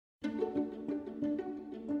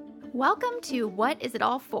Welcome to What Is It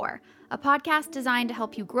All For, a podcast designed to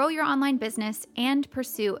help you grow your online business and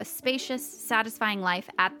pursue a spacious, satisfying life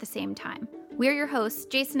at the same time. We're your hosts,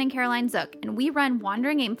 Jason and Caroline Zook, and we run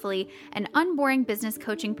Wandering Aimfully, an unboring business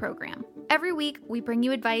coaching program. Every week, we bring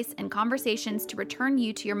you advice and conversations to return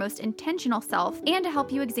you to your most intentional self and to help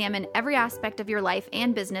you examine every aspect of your life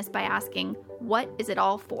and business by asking, what is it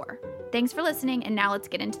all for? Thanks for listening, and now let's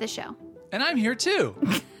get into the show. And I'm here too.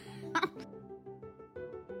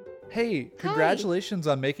 Hey, congratulations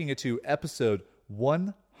on making it to episode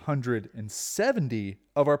 170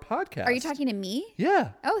 of our podcast. Are you talking to me?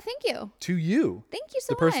 Yeah. Oh, thank you. To you. Thank you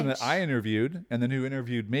so much. The person much. that I interviewed and then who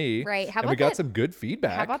interviewed me. Right. And we got some good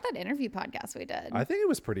feedback. How about that interview podcast we did? I think it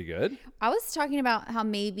was pretty good. I was talking about how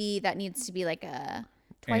maybe that needs to be like a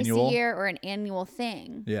twice Annual? a year or an annual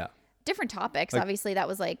thing. Yeah. Different topics. Obviously, that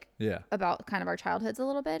was about kind of our childhoods a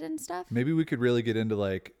little bit and stuff. Maybe we could really get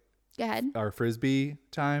into Go ahead. our Frisbee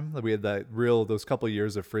time. We had those couple of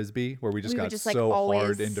years of Frisbee where we got so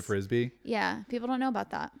hard into Frisbee. Yeah. People don't know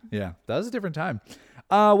about that. Yeah. That was a different time.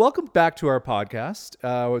 Welcome back to our podcast.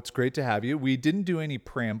 It's great to have you. We didn't do any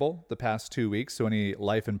preamble the past 2 weeks, so any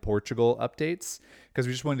life in Portugal updates, because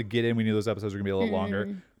we just wanted to get in. We knew those episodes were going to be a little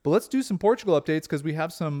longer. But let's do some Portugal updates because we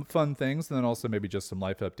have some fun things, and then also maybe just some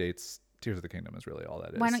life updates. Tears of the Kingdom is really all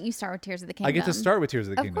that is. Why don't you start with Tears of the Kingdom? I get to start with Tears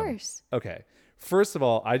of the Kingdom. Of course. Okay. First of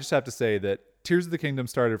all, I just have to say that Tears of the Kingdom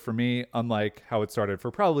started for me unlike how it started for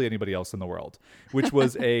probably anybody else in the world, which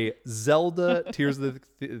was a Zelda Tears of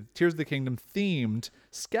the Kingdom themed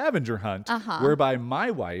scavenger hunt, whereby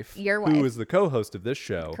my wife, who is the co-host of this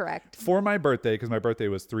show, correct, for my birthday, because my birthday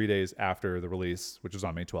was 3 days after the release, which was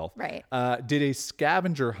on May 12th, right, did a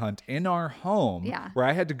scavenger hunt in our home, where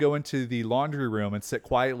I had to go into the laundry room and sit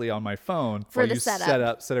quietly on my phone for while the you set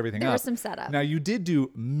everything up. There was some setup. Now, you did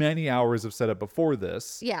do many hours of setup before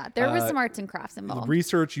this. Yeah, there was some arts and crafts involved.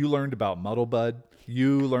 Research, you learned about Muddlebud.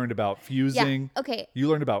 You learned about fusing. Yeah, okay. You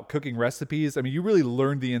learned about cooking recipes. I mean, you really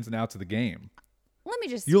learned the ins and outs of the game.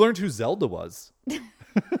 You learned who Zelda was.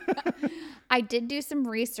 I did do some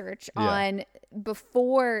research on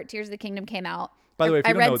before Tears of the Kingdom came out. By the way, if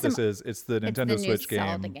you don't know what this is, it's the Nintendo Switch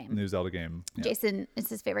game. New Zelda game. Yeah. Jason, it's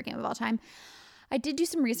his favorite game of all time. I did do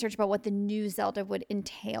some research about what the new Zelda would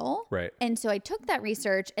entail. Right. And so I took that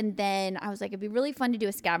research and then I was like, it'd be really fun to do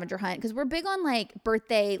a scavenger hunt because we're big on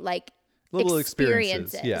birthday, little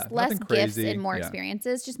experiences. Yeah. Less gifts and more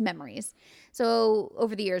experiences, just memories. So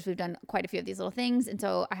over the years, we've done quite a few of these little things. And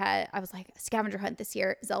so I was like, scavenger hunt this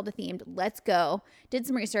year, Zelda themed, let's go. Did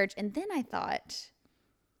some research. And then I thought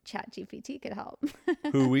ChatGPT could help.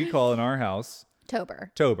 Who we call in our house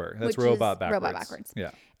Tober. That's robot backwards. Robot backwards.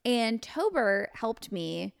 Yeah. And Tober helped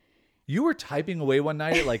me. You were typing away one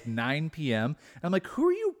night at 9 p.m. And I'm like, who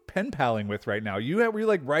are you pen paling with right now? Were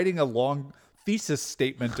you writing a long thesis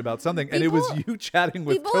statement about something, and it was you chatting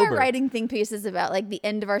with Tober. People are writing think pieces about the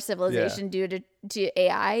end of our civilization due to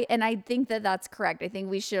AI, and I think that that's correct. I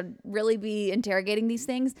think we should really be interrogating these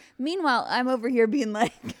things. Meanwhile, I'm over here being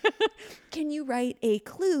like, can you write a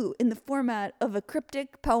clue in the format of a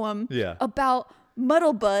cryptic poem about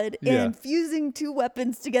Muddlebud and fusing two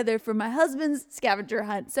weapons together for my husband's scavenger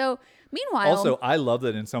hunt? So meanwhile, also, I love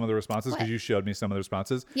that in some of the responses, because you showed me some of the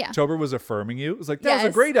responses, Tober was affirming you. It was like, that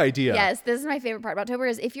was a great idea. Yes, this is my favorite part about Tober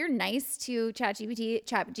is if you're nice to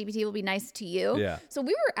ChatGPT will be nice to you. Yeah. So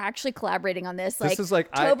we were actually collaborating on this. This is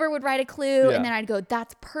Tober would write a clue and then I'd go,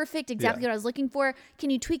 that's perfect, exactly what I was looking for. Can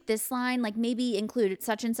you tweak this line? Maybe include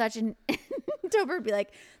such and such, and Tober would be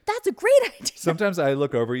like, that's a great idea. Sometimes I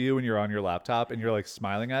look over you when you're on your laptop and you're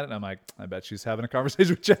smiling at it, and I'm like, I bet she's having a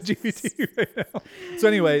conversation with ChatGPT right now. So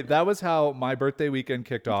anyway, that was how my birthday weekend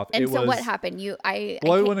kicked off. And what happened? I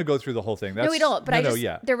want to go through the whole thing. No, we don't. But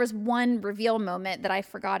there was one reveal moment that I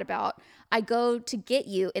forgot about. I go to get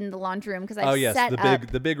you in the laundry room because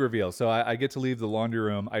the big reveal. So I get to leave the laundry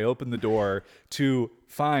room. I open the door to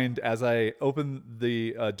find, as I open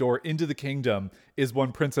the door into the kingdom, is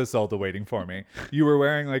one Princess Zelda waiting for me. You were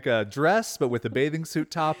wearing a dress, but with a bathing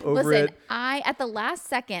suit top over it. At the last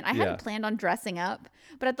second, I hadn't planned on dressing up,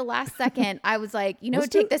 but at the last second, I was like,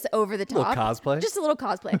 take this over the top. A little cosplay? Just a little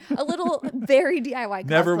cosplay. A little very DIY cosplay.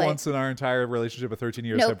 Never once in our entire relationship of 13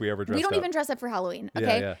 years have we ever dressed up. We don't even dress up for Halloween,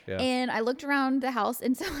 okay? Yeah. And I looked around the house,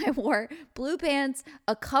 and so I wore blue pants,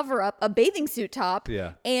 a cover-up, a bathing suit top,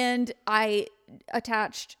 and I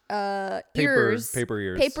attached paper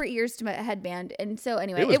ears to my headband, and so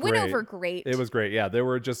anyway, it went over great. It was great. Yeah, there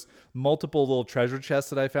were just multiple little treasure chests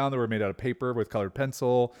that I found that were made out of paper with colored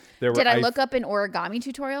pencil. Did I look up an origami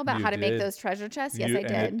tutorial about how to make those treasure chests? Yes, I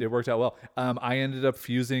did. It worked out well. I ended up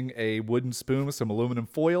fusing a wooden spoon with some aluminum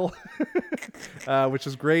foil, which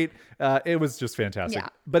is great. It was just fantastic. Yeah.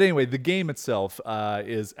 But anyway, the game itself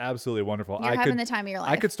is absolutely wonderful. You're having the time of your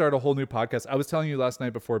life. I could start a whole new podcast. I was telling you last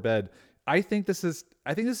night before bed, I think this is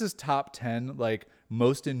top 10 like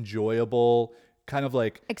most enjoyable kind of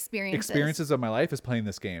like experiences of my life is playing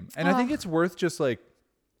this game. And I think it's worth just like,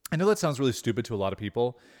 I know that sounds really stupid to a lot of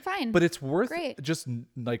people. Fine. But it's worth just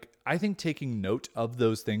like, I think taking note of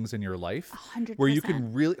those things in your life 100%. Where you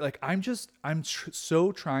can really like, I'm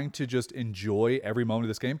so trying to just enjoy every moment of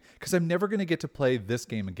this game because I'm never going to get to play this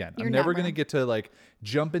game again. I'm never going to get to like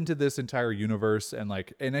jump into this entire universe and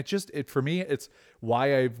like, and for me, it's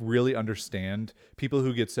why I really understand people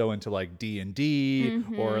who get so into like D&D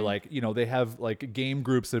or like, you know, they have like game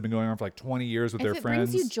groups that have been going on for like 20 years with their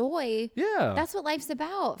friends. If it brings you joy, that's what life's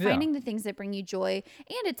about. Finding the things that bring you joy.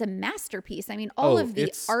 And it's a masterpiece. I mean, all of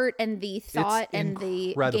the art and the thought and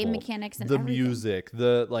the game mechanics and the everything. Music,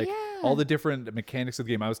 all the different mechanics of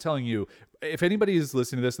the game. I was telling you, if anybody is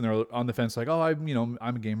listening to this and they're on the fence, like, oh,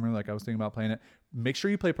 I'm a gamer, like I was thinking about playing it. Make sure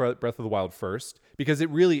you play Breath of the Wild first because it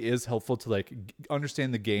really is helpful to like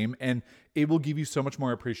understand the game, and it will give you so much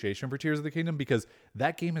more appreciation for Tears of the Kingdom because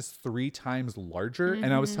that game is 3 times larger.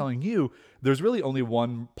 And I was telling you, there's really only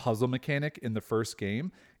one puzzle mechanic in the first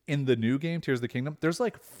game. In the new game, Tears of the Kingdom, there's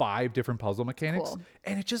like 5 different puzzle mechanics,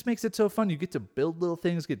 and it just makes it so fun. You get to build little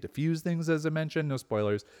things, get to fuse things, as I mentioned, no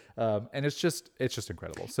spoilers, and it's just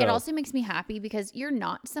incredible. So it also makes me happy because you're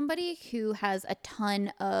not somebody who has a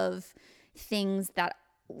ton of things that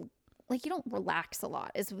like you don't relax a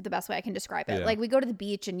lot is the best way I can describe it. Like we go to the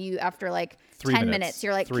beach and you after like 10 minutes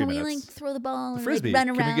you're like, can we like throw the ball and frisbee. Like run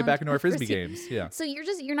around? Can we get back into our frisbee games? Yeah. So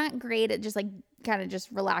you're not great at just like kind of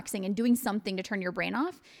just relaxing and doing something to turn your brain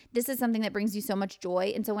off. This is something that brings you so much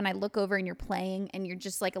joy. And so when I look over and you're playing and you're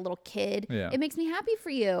just like a little kid, it makes me happy for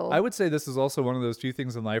you. I would say this is also one of those few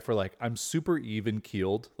things in life where like I'm super even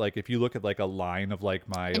keeled. Like if you look at like a line of like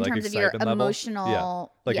my in like terms excitement of your level,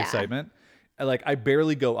 emotional excitement. Like I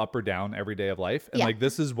barely go up or down every day of life. And like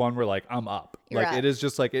this is one where like I'm up. You're like up. It is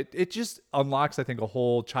just like it just unlocks, I think, a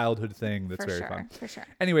whole childhood thing that's very fun. For sure.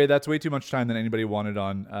 Anyway, that's way too much time than anybody wanted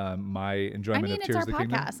on my enjoyment of Tears of the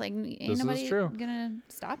Kingdom. It's our podcast. Like ain't nobody gonna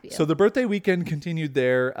stop you. So the birthday weekend continued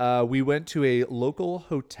there. We went to a local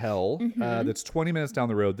hotel that's 20 minutes down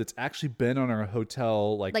the road that's actually been on our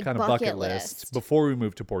hotel like kind of bucket list before we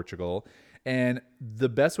moved to Portugal. And the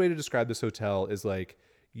best way to describe this hotel is like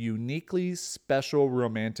uniquely special,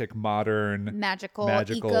 romantic, modern, magical,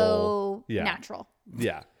 eco, natural.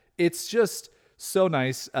 Yeah. It's just so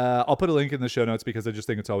nice. I'll put a link in the show notes because I just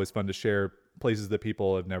think it's always fun to share places that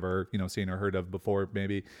people have never, seen or heard of before,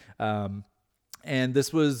 maybe. And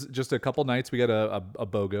this was just a couple nights. We got a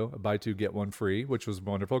BOGO, a buy 2 get 1 free, which was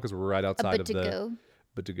wonderful because we're right outside of the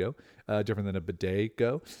different than a bidet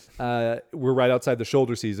go. We're right outside the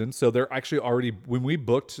shoulder season. So they're actually already, when we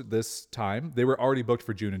booked this time, they were already booked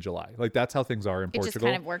for June and July. Like that's how things are in Portugal. It just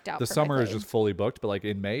kind of worked out The perfectly. summer is just fully booked, but like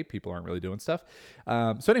in May, people aren't really doing stuff.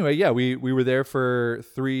 So anyway, yeah, we were there for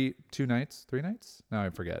 3 nights. No, I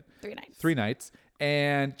forget. 3 nights. 3 nights.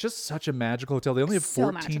 And just such a magical hotel. They only have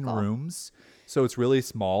 14 rooms. So it's really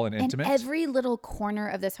small and intimate. And every little corner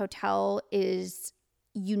of this hotel is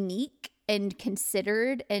unique and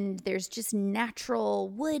considered, and there's just natural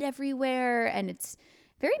wood everywhere, and it's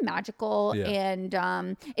very magical. And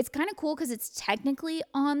it's kind of cool because it's technically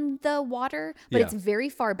on the water, but it's very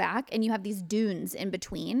far back, and you have these dunes in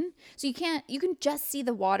between, so you can just see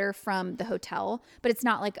the water from the hotel, but it's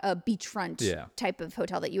not like a beachfront type of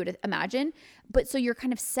hotel that you would imagine. But so you're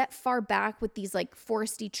kind of set far back with these like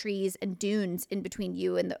foresty trees and dunes in between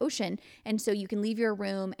you and the ocean, and so you can leave your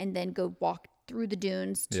room and then go walk through the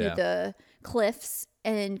dunes to the cliffs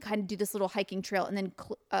and kind of do this little hiking trail and then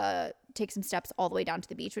take some steps all the way down to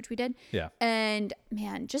the beach, which we did. Yeah. And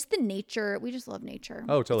man, just the nature. We just love nature.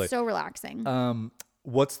 Oh, totally. It's so relaxing.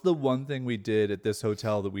 What's the one thing we did at this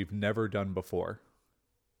hotel that we've never done before?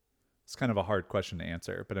 It's kind of a hard question to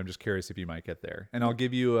answer, but I'm just curious if you might get there. And I'll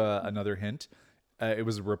give you another hint. It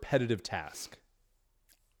was a repetitive task.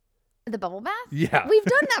 The bubble bath? Yeah. We've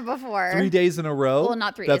done that before. 3 days in a row. Well,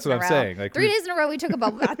 not 3 That's days in a row. what I'm saying. Like 3 days in a row, we took a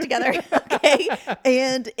bubble bath together. Okay.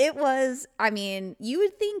 And it was, I mean, you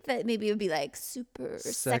would think that maybe it would be like super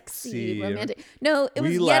sexy, romantic. No, it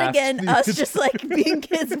was yet again us just like being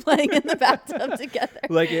kids playing in the bathtub together.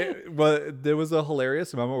 There was a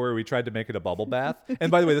hilarious moment where we tried to make it a bubble bath.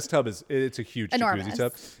 And by the way, this tub it's a huge Enormous. jacuzzi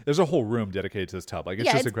tub. There's a whole room dedicated to this tub. Like, it's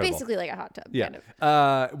just it's incredible. basically like a hot tub. Yeah. Kind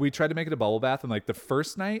of. We tried to make it a bubble bath, and like the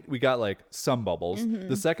first night we got like some bubbles. Mm-hmm.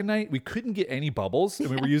 The second night we couldn't get any bubbles, and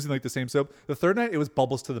we were using like the same soap. The third night it was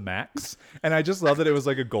bubbles to the max, and I just love that it was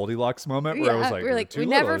like a Goldilocks moment where I was like, we were like, too we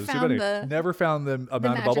little, never it was too found many. Never found the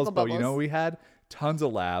amount of bubbles, but you know, we had tons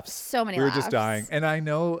of laughs. So many We were laughs. just dying, and I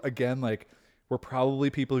know again, like, we're probably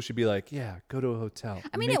people who should be like, yeah, go to a hotel.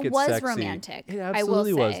 I mean, make it was sexy. romantic. It I will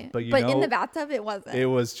absolutely say. was, but you but know, in the bathtub, it wasn't. it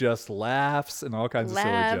was just laughs and all kinds of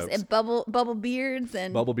Laughs silly jokes. and bubble beards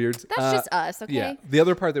and Bubble beards. That's just us, okay? Yeah. The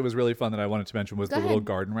other part that was really fun that I wanted to mention was Go the little ahead.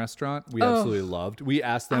 garden restaurant. We absolutely loved. We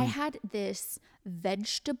asked them. I had this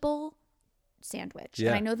vegetable sandwich. Yeah.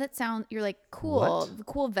 And I know that you're like, cool,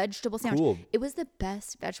 cool vegetable sandwich. Cool. It was the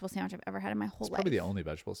best vegetable sandwich I've ever had in my whole It's life. probably the only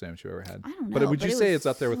vegetable sandwich you ever had. I don't But know, would but you it say was it's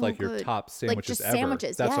up there with so like your good. top sandwiches just ever?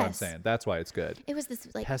 sandwiches, That's what I'm yes. saying. That's why it's good. It was this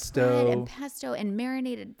like Pesto. bread and pesto and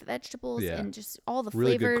marinated vegetables Yeah. and just all the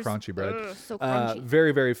Really flavors. good crunchy bread. Ugh, so crunchy.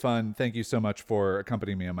 Very, very fun. Thank you so much for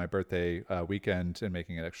accompanying me on my birthday weekend and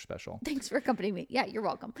making it extra special. Thanks for accompanying me. Yeah, you're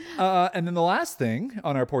welcome. And then the last thing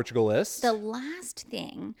on our Portugal list. The last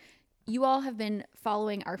thing, you all have been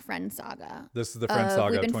following our friend saga. This is the friend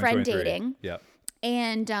saga We've of been friend 2023. dating. Yeah.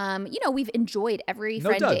 And we've enjoyed every No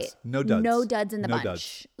friend duds. date. No duds. No duds in the No bunch.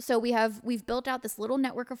 duds. So we've built out this little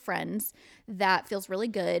network of friends that feels really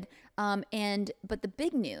good. But the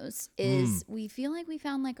big news is we feel like we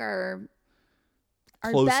found like our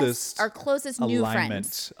closest new alignment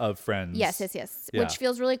friends. of friends. Yes. Yeah. Which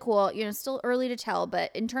feels really cool. Still early to tell, but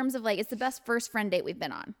in terms of like, it's the best first friend date we've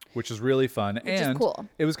been on. Which is really fun. Which is cool.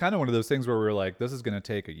 It was kind of one of those things where we were like, this is going to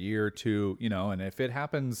take a year or two, and if it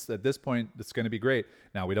happens at this point, it's going to be great.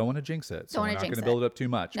 Now, we don't want to jinx it, so we're not going to build it up too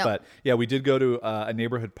much. No. But yeah, we did go to a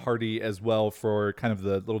neighborhood party as well for kind of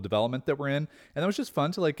the little development that we're in. And that was just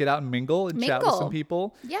fun to like get out and mingle and chat with some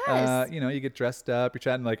people. Yes. You get dressed up, you're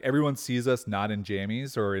chatting, like everyone sees us not in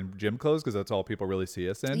jammies or in gym clothes because that's all people really see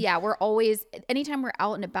us in. Yeah, we're always, anytime we're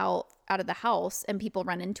out and about out of the house and people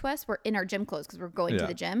run into us, we're in our gym clothes because we're going to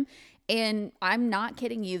the gym. And I'm not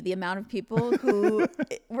kidding you, the amount of people who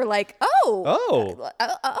were like, You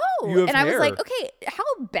have and I was hair. like, okay, how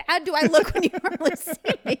bad do I look when you normally see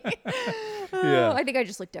me? I think I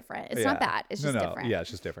just look different. It's not bad. It's just different. Yeah, it's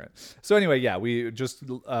just different. So anyway, yeah, we just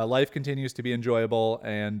life continues to be enjoyable,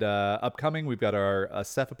 and upcoming we've got our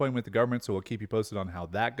CEF appointment with the government, so we'll keep you posted on how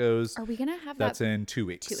that goes. Are we gonna have That's that? in 2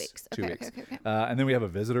 weeks. 2 weeks. 2 Okay, weeks. okay. And then we have a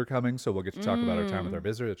visitor coming, so we'll get to talk about our time with our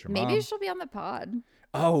visitor. That's your mom. Maybe she'll be on the pod.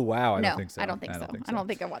 Oh wow, I No, don't think so. I don't think so. I don't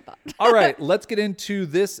think I want that. All right, let's get into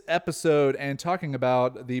this episode and talking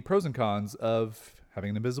about the pros and cons of having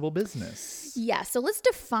an invisible business. Yeah, so let's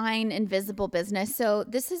define invisible business. So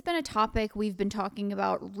this has been a topic we've been talking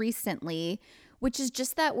about recently, which is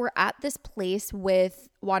just that we're at this place with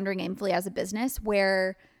Wandering Aimfully as a business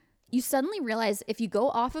where you suddenly realize if you go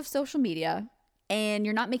off of social media and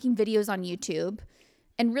you're not making videos on YouTube,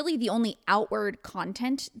 and really the only outward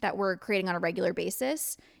content that we're creating on a regular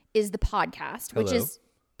basis is the podcast, which is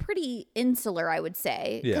pretty insular, I would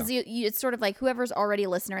say. Because it's sort of like whoever's already a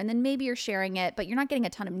listener, and then maybe you're sharing it, but you're not getting a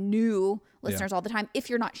ton of new listeners all the time if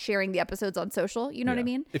you're not sharing the episodes on social. You know what I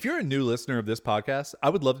mean? If you're a new listener of this podcast, I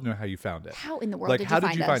would love to know how you found it. How in the world like, did how you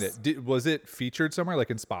did you find find it? Was it featured somewhere, like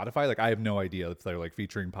in Spotify? Like, I have no idea if they're like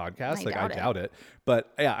featuring podcasts. I doubt it.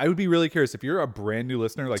 But yeah, I would be really curious if you're a brand new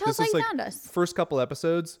listener. Like, Tell this us is how you like found us. first couple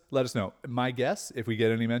episodes. Let us know. My guess, if we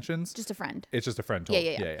get any mentions, Just a friend. it's just a friend told.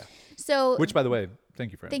 Yeah. So Which, by the way,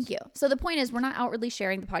 thank you, friends. Thank you. So the point is, we're not outwardly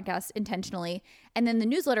sharing the podcast intentionally. And then the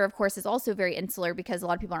newsletter, of course, is also very insular because a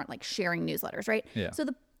lot of people aren't like sharing newsletters, right? Yeah. So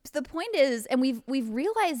the point is, and we've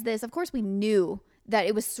realized this, of course, we knew that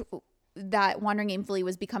it was that Wandering Aimfully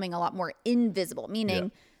was becoming a lot more invisible,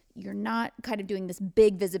 meaning you're not kind of doing this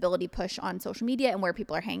big visibility push on social media and where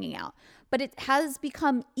people are hanging out. But it has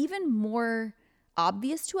become even more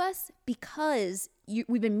obvious to us because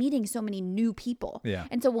we've been meeting so many new people. Yeah.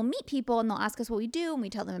 And so we'll meet people and they'll ask us what we do, and we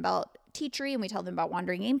tell them about Teachery and we tell them about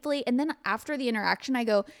Wandering Aimfully. And then after the interaction, I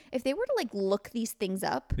go, if they were to like look these things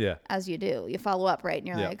up, as you do, you follow up, right? And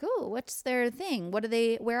you're like, oh, what's their thing?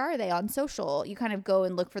 Where are they on social? You kind of go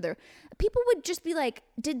and look for people would just be like,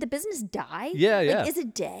 did the business die? Like, is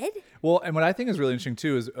it dead? Well, and what I think is really interesting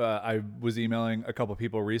too is I was emailing a couple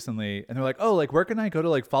people recently and they're like, oh, like where can I go to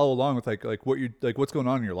like follow along with like what's going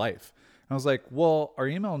on in your life? And I was like, well, our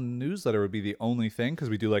email newsletter would be the only thing because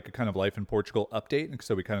we do like a kind of life in Portugal update. And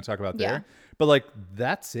so we kind of talk about there. But like,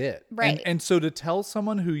 that's it. Right. And so to tell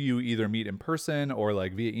someone who you either meet in person or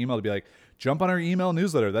like via email to be like, jump on our email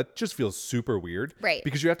newsletter, that just feels super weird. Right.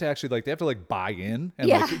 Because you have to actually like, they have to like buy in and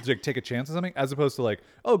like take a chance on something as opposed to like,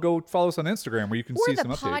 oh, go follow us on Instagram where you can see some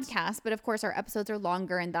updates. Or the podcast, but of course our episodes are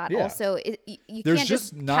longer and that also, you there's can't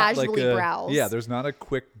just not casually like browse. Yeah, there's not a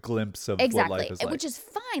quick glimpse of what life is like. Which is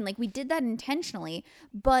fine. Like we did that intentionally.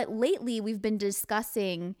 But lately we've been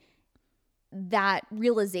discussing that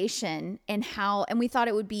realization and we thought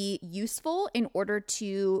it would be useful in order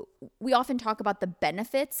to, we often talk about the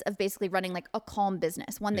benefits of basically running like a calm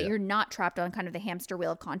business, one that you're not trapped on kind of the hamster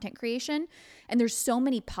wheel of content creation. And there's so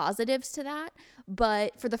many positives to that.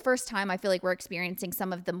 But for the first time, I feel like we're experiencing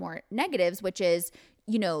some of the more negatives, which is,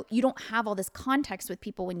 you know, you don't have all this context with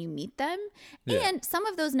people when you meet them. And some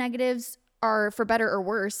of those negatives are, for better or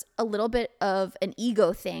worse, a little bit of an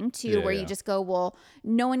ego thing too, where you just go, well,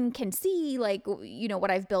 no one can see like, you know, what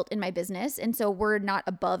I've built in my business. And so we're not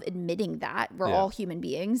above admitting that we're all human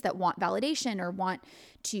beings that want validation or want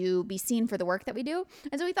to be seen for the work that we do.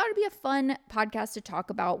 And so we thought it'd be a fun podcast to talk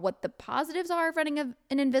about what the positives are of running an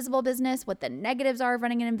invisible business, what the negatives are of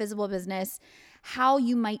running an invisible business, how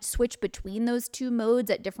you might switch between those two modes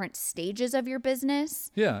at different stages of your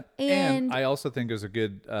business. Yeah. And I also think there's a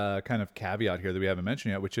good kind of caveat here that we haven't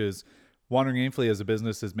mentioned yet, which is Wandering Aimfully as a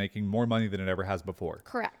business is making more money than it ever has before.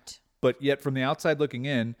 Correct. But yet from the outside looking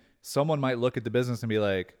in, someone might look at the business and be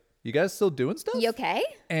like, you guys still doing stuff? You okay?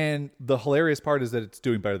 And the hilarious part is that it's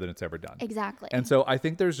doing better than it's ever done. Exactly. And so I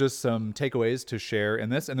think there's just some takeaways to share in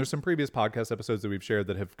this. And there's some previous podcast episodes that we've shared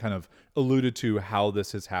that have kind of alluded to how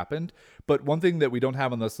this has happened. But one thing that we don't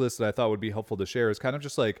have on this list that I thought would be helpful to share is kind of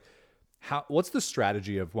just like, what's the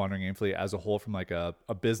strategy of Wandering Aimfully as a whole from like a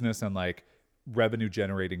business and like revenue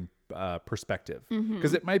generating perspective?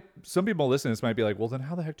 Because some people listen to this might be like, well, then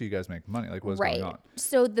how the heck do you guys make money? Like what's going on?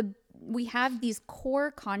 So we have these core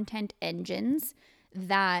content engines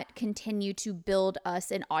that continue to build us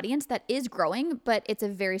an audience that is growing, but it's a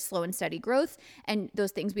very slow and steady growth. And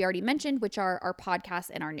those things we already mentioned, which are our podcast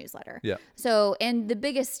and our newsletter. Yeah. So, and the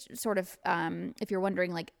biggest sort of, if you're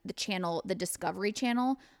wondering, like the Discovery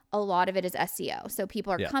channel, a lot of it is SEO. So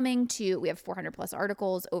people are coming to, we have 400 plus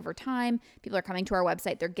articles over time. People are coming to our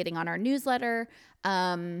website. They're getting on our newsletter.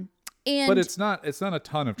 But it's not a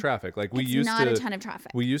ton of traffic. Like we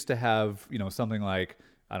used to have, you know, something like,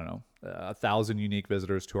 I don't know, 1,000 unique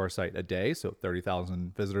visitors to our site a day. So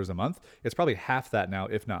 30,000 visitors a month. It's probably half that now,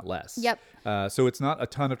 if not less. Yep. So it's not a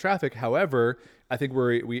ton of traffic. However, I think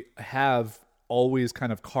we have always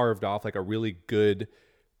kind of carved off like a really good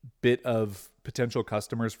bit of potential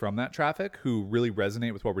customers from that traffic who really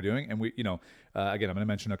resonate with what we're doing. And we, you know, again, I'm going to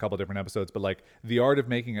mention a couple different episodes, but like The Art of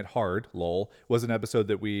Making It Hard, lol, was an episode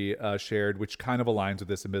that we shared, which kind of aligns with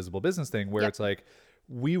this invisible business thing where it's like,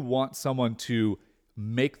 we want someone to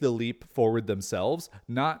make the leap forward themselves,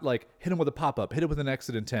 not like hit them with a pop-up, hit it with an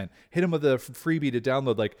exit intent, hit them with a freebie to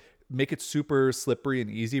download, like make it super slippery and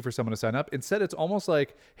easy for someone to sign up. Instead, it's almost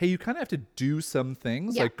like, hey, you kind of have to do some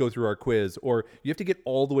things, like go through our quiz, or you have to get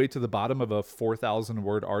all the way to the bottom of a 4,000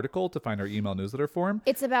 word article to find our email newsletter form.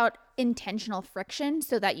 It's about intentional friction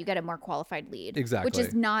so that you get a more qualified lead. Exactly. Which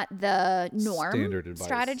is not the norm standard advice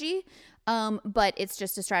strategy. But it's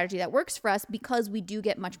just a strategy that works for us because we do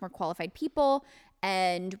get much more qualified people.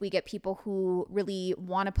 And we get people who really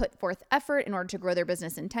want to put forth effort in order to grow their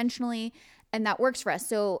business intentionally. And that works for us.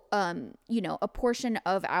 So, you know, a portion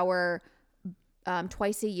of our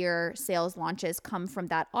twice a year sales launches come from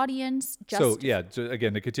that audience.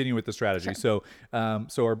 Again, to continue with the strategy. Sure.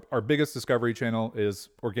 So our biggest discovery channel is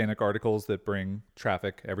organic articles that bring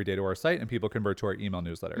traffic every day to our site and people convert to our email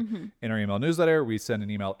newsletter. Mm-hmm. In our email newsletter, we send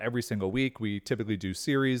an email every single week. We typically do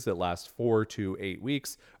series that last 4 to 8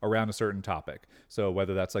 weeks around a certain topic. So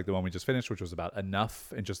whether that's like the one we just finished, which was about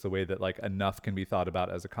enough and just the way that like enough can be thought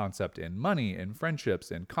about as a concept in money, in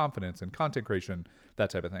friendships, in confidence, in content creation, that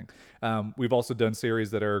type of thing. We've also done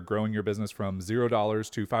series that are growing your business from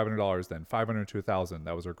 $0 to $500, then $500 to $1,000.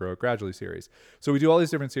 That was our Grow It Gradually series. So we do all these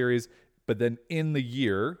different series. But then in the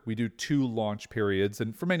year, we do 2 launch periods.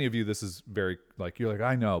 And for many of you, this is very like, you're like,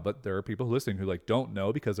 I know, but there are people listening who like don't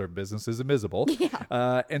know because our business is invisible.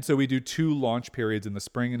 Yeah. And so we do 2 launch periods in the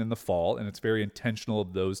spring and in the fall. And it's very intentional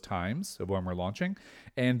of those times of when we're launching.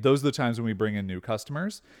 And those are the times when we bring in new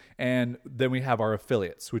customers. And then we have our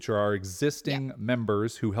affiliates, which are our existing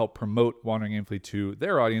members who help promote Wandering Aimfully to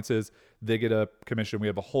their audiences. They get a commission. We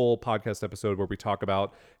have a whole podcast episode where we talk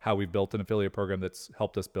about how we've built an affiliate program that's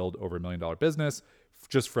helped us build over $1 million business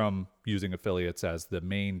just from using affiliates as the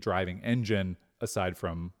main driving engine aside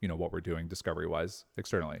from, what we're doing discovery-wise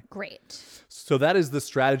externally. Great. So that is the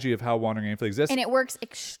strategy of how Wandering Aimfully exists. And it works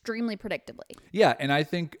extremely predictably. Yeah, and I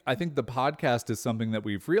think the podcast is something that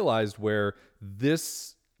we've realized where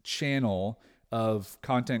this channel of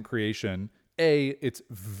content creation, it's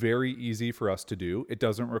very easy for us to do. It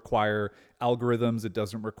doesn't require algorithms. It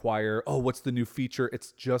doesn't require, what's the new feature?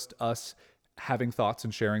 It's just us having thoughts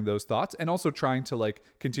and sharing those thoughts, and also trying to like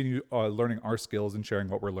continue learning our skills and sharing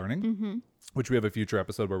what we're learning, which we have a future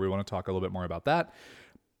episode where we want to talk a little bit more about that.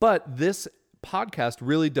 But this podcast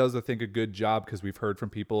really does, I think, a good job because we've heard from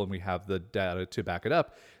people and we have the data to back it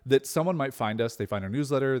up that someone might find us, they find our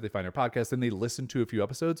newsletter, they find our podcast, and they listen to a few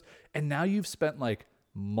episodes. And now you've spent like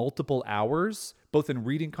multiple hours both in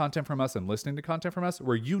reading content from us and listening to content from us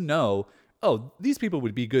where these people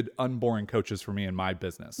would be good unboring coaches for me in my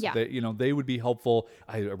business. Yeah. They would be helpful.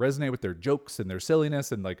 I resonate with their jokes and their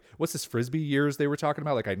silliness and like, what's this Frisbee years they were talking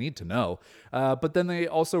about? Like, I need to know. But then they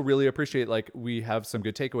also really appreciate, like, we have some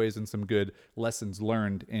good takeaways and some good lessons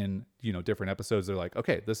learned in, different episodes. They're like,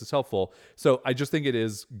 okay, this is helpful. So I just think it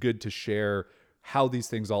is good to share how these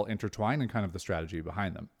things all intertwine and kind of the strategy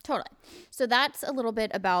behind them. Totally. So that's a little bit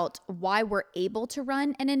about why we're able to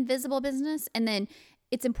run an invisible business. And then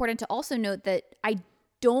it's important to also note that I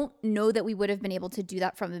don't know that we would have been able to do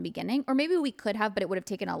that from the beginning, or maybe we could have, but it would have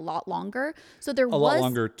taken a lot longer. So there was a lot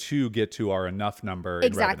longer to get to our enough number.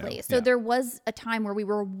 Exactly. So there was a time where we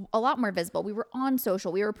were a lot more visible. We were on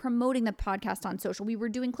social. We were promoting the podcast on social. We were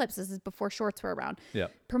doing clips. This is before shorts were around. Yeah.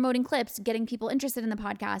 Promoting clips, getting people interested in the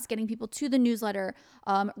podcast, getting people to the newsletter,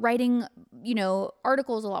 writing,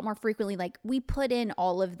 articles a lot more frequently. Like, we put in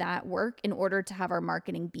all of that work in order to have our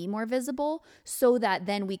marketing be more visible so that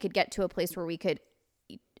then we could get to a place where we could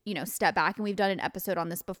step back. And we've done an episode on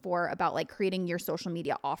this before about like creating your social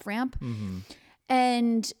media off ramp. Mm-hmm.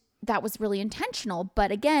 And that was really intentional.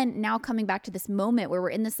 But again, now coming back to this moment where we're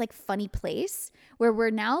in this like funny place where we're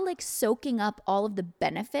now like soaking up all of the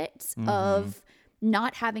benefits of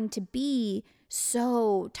not having to be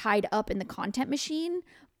so tied up in the content machine,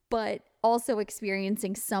 but also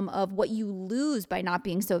experiencing some of what you lose by not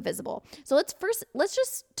being so visible. So let's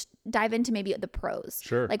just dive into maybe the pros.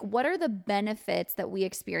 Sure. Like, what are the benefits that we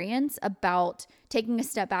experience about taking a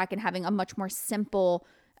step back and having a much more simple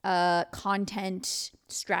content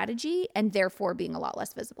strategy and therefore being a lot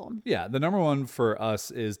less visible? Yeah. The number one for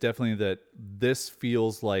us is definitely that this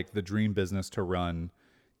feels like the dream business to run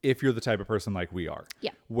if you're the type of person like we are.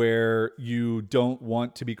 Yeah. Where you don't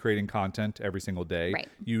want to be creating content every single day. Right.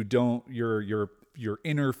 You don't, your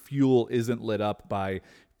inner fuel isn't lit up by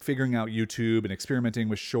figuring out YouTube and experimenting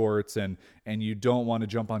with shorts and you don't want to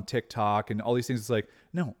jump on TikTok and all these things. It's like,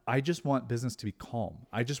 no, I just want business to be calm.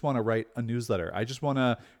 I just want to write a newsletter. I just want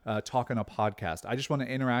to talk on a podcast. I just want to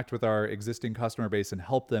interact with our existing customer base and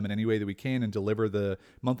help them in any way that we can and deliver the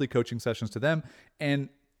monthly coaching sessions to them. And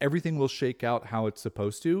everything will shake out how it's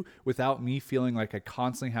supposed to without me feeling like I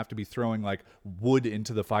constantly have to be throwing like wood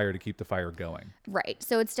into the fire to keep the fire going. Right.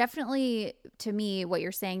 So it's definitely, to me, what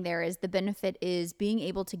you're saying there is the benefit is being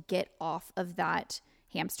able to get off of that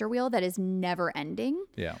hamster wheel that is never ending.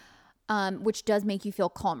 Yeah. Which does make you feel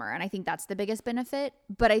calmer. And I think that's the biggest benefit.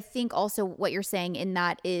 But I think also what you're saying in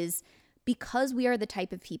that is because we are the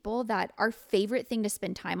type of people that our favorite thing to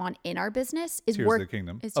spend time on in our business is Tears of the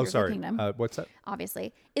Kingdom. What's that?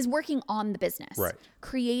 Obviously, is working on the business, right?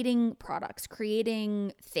 Creating products,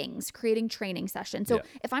 creating things, creating training sessions. So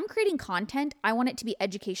if I'm creating content, I want it to be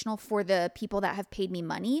educational for the people that have paid me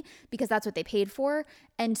money because that's what they paid for.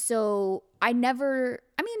 And so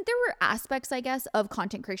there were aspects, I guess, of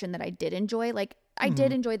content creation that I did enjoy. Like, I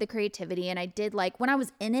did enjoy the creativity, and I did like when I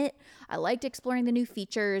was in it, I liked exploring the new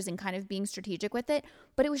features and kind of being strategic with it,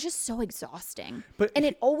 but it was just so exhausting. And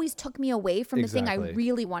it always took me away from the thing I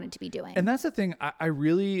really wanted to be doing. And that's the thing.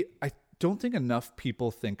 I don't think enough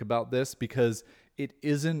people think about this because it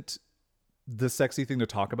isn't the sexy thing to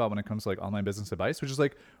talk about when it comes to like online business advice, which is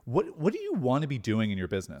like, what do you want to be doing in your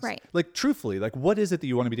business? Right. Like, truthfully, like, what is it that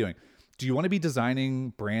you want to be doing? do you want to be designing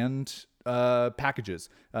brand packages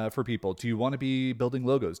for people? Do you want to be building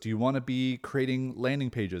logos? Do you want to be creating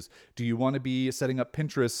landing pages? Do you want to be setting up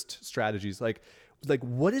Pinterest strategies? Like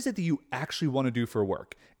what is it that you actually want to do for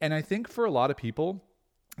work? And I think for a lot of people,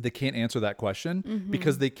 they can't answer that question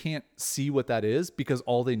because they can't see what that is, because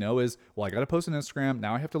all they know is, well, I got to post on Instagram.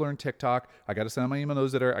 Now I have to learn TikTok. I got to send out my email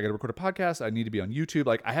newsletter. I got to record a podcast. I need to be on YouTube.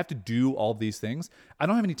 Like I have to do all these things. I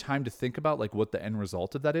don't have any time to think about like what the end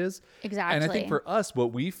result of that is. Exactly. And I think for us,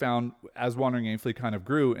 what we found as Wandering Aimfully kind of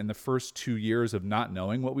grew in the first 2 years of not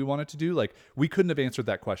knowing what we wanted to do, like we couldn't have answered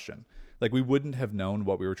that question. Like we wouldn't have known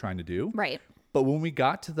what we were trying to do. Right. But when we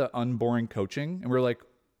got to the unboring coaching and we're like,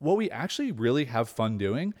 what we actually really have fun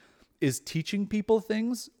doing is teaching people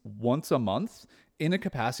things once a month in a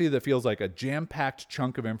capacity that feels like a jam-packed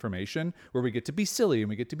chunk of information where we get to be silly and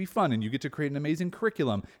we get to be fun and you get to create an amazing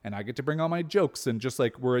curriculum and I get to bring all my jokes and just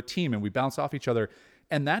like we're a team and we bounce off each other.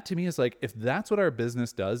 And that to me is like, if that's what our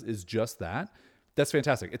business does is just that, that's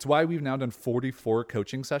fantastic. It's why we've now done 44 monthly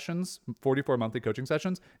coaching sessions,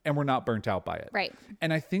 and we're not burnt out by it. Right.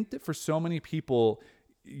 And I think that for so many people,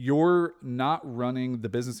 you're not running the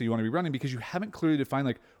business that you want to be running because you haven't clearly defined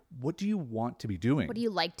like, what do you want to be doing? What do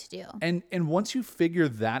you like to do? And once you figure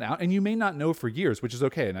that out, and you may not know for years, which is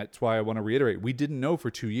okay. And that's why I want to reiterate, we didn't know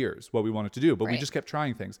for 2 years what we wanted to do, but we just kept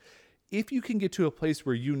trying things. If you can get to a place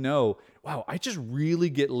where you know, wow, I just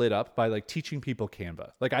really get lit up by like teaching people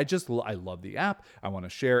Canva. Like I love the app. I want to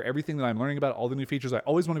share everything that I'm learning about, all the new features. I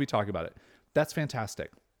always want to be talking about it. That's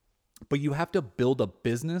fantastic. But you have to build a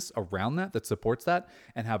business around that supports that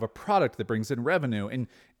and have a product that brings in revenue. And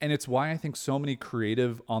it's why I think so many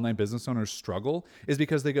creative online business owners struggle, is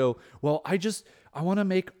because they go, well, I want to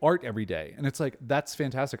make art every day. And it's like, that's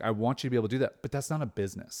fantastic. I want you to be able to do that, but that's not a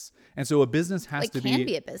business. And so a business has to be. It can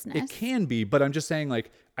be a business. It can be, but I'm just saying, like,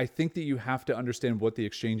 I think that you have to understand what the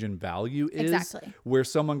exchange in value is. Exactly. Where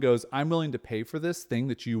someone goes, I'm willing to pay for this thing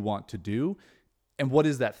that you want to do. And what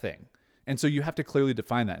is that thing? And so you have to clearly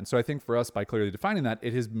define that. And so I think for us, by clearly defining that,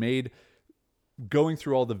 it has made going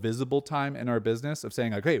through all the visible time in our business of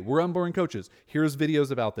saying, okay, we're onboarding coaches. Here's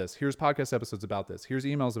videos about this. Here's podcast episodes about this. Here's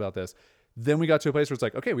emails about this. Then we got to a place where it's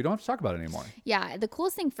like, okay, we don't have to talk about it anymore. Yeah. The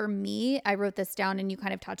coolest thing for me, I wrote this down and you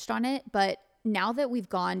kind of touched on it, but now that we've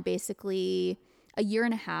gone basically a year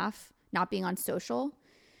and a half not being on social,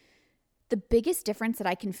 the biggest difference that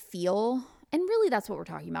I can feel, and really that's what we're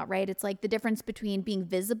talking about, right? It's like the difference between being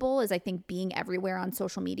visible is, I think, being everywhere on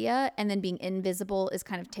social media, and then being invisible is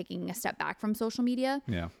kind of taking a step back from social media.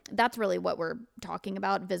 Yeah. That's really what we're talking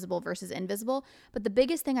about, visible versus invisible. But the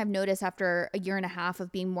biggest thing I've noticed after a year and a half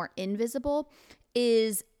of being more invisible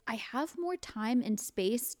is I have more time and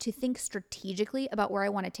space to think strategically about where I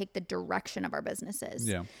want to take the direction of our businesses.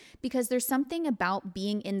 Yeah. Because there's something about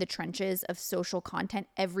being in the trenches of social content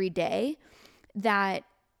every day that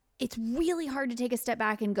it's really hard to take a step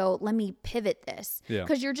back and go, let me pivot this. Yeah.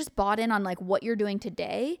 Because you're just bought in on like what you're doing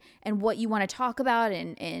today and what you want to talk about,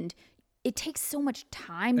 and it takes so much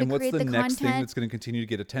time to create the content. And what's the next thing that's going to continue to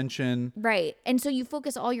get attention? Right. And so you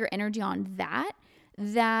focus all your energy on that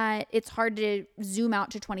it's hard to zoom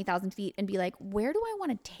out to 20,000 feet and be like, where do I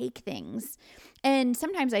want to take things? And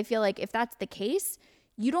sometimes I feel like if that's the case,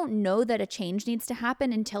 you don't know that a change needs to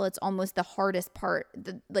happen until it's almost the hardest part,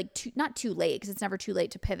 not too late, because it's never too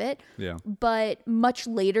late to pivot, but much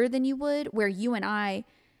later than you would, where you and I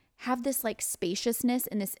have this like spaciousness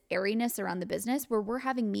and this airiness around the business where we're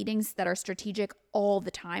having meetings that are strategic all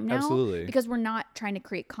the time now. Absolutely. Because we're not trying to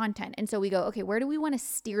create content. And so we go, okay, where do we want to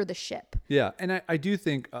steer the ship? Yeah. And I do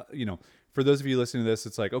think, for those of you listening to this,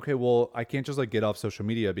 it's like, okay, well, I can't just like get off social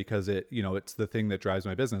media because it's the thing that drives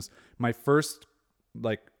my business. My first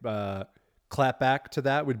clap back to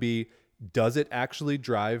that would be, does it actually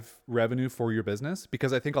drive revenue for your business?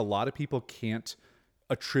 Because I think a lot of people can't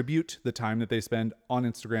attribute the time that they spend on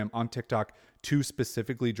Instagram, on TikTok, to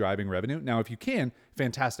specifically driving revenue. Now, if you can,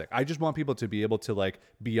 fantastic. I just want people to be able to, like,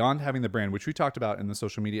 beyond having the brand, which we talked about in the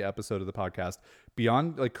social media episode of the podcast,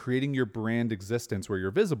 beyond like creating your brand existence where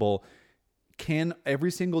you're visible, can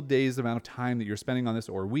every single day's amount of time that you're spending on this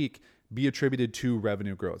or week be attributed to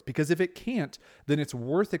revenue growth? Because if it can't, then it's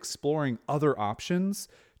worth exploring other options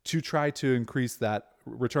to try to increase that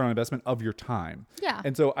return on investment of your time. Yeah.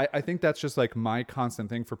 And so I think that's just like my constant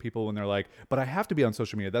thing for people when they're like, but I have to be on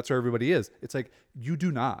social media. That's where everybody is. It's like, you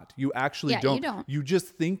do not. You actually don't. You don't. You just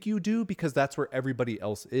think you do because that's where everybody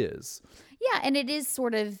else is. Yeah. And it is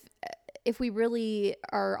sort of, if we really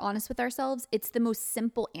are honest with ourselves, it's the most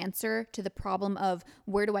simple answer to the problem of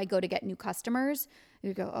where do I go to get new customers?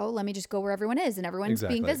 You go, oh, let me just go where everyone is and everyone's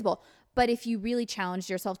Exactly. being visible. But if you really challenged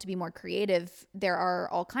yourself to be more creative, there are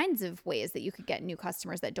all kinds of ways that you could get new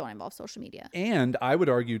customers that don't involve social media. And I would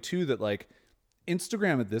argue too that like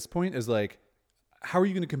Instagram at this point is like, how are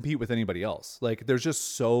you going to compete with anybody else? Like there's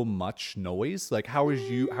just so much noise. Like how are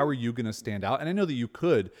you going to stand out? And I know that you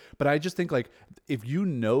could, but I just think like if you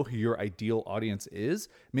know who your ideal audience is,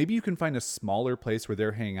 maybe you can find a smaller place where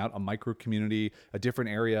they're hanging out, a micro community, a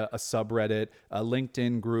different area, a subreddit, a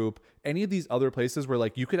LinkedIn group, any of these other places where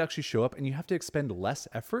like you could actually show up and you have to expend less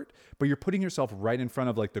effort, but you're putting yourself right in front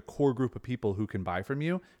of like the core group of people who can buy from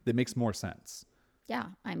you. That makes more sense. Yeah.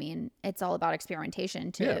 I mean, it's all about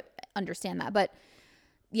experimentation to understand that. But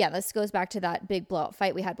yeah, this goes back to that big blowout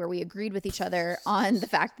fight we had where we agreed with each other on the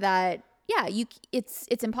fact that, yeah, it's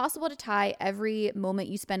impossible to tie every moment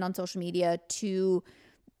you spend on social media to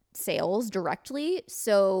sales directly.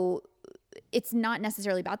 So it's not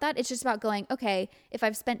necessarily about that. It's just about going, okay, if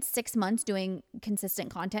I've spent 6 months doing consistent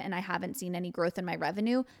content and I haven't seen any growth in my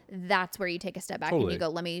revenue, that's where you take a step back and you go,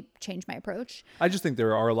 let me change my approach. I just think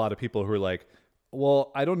there are a lot of people who are like,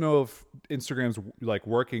 well, I don't know if Instagram's like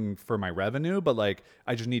working for my revenue, but like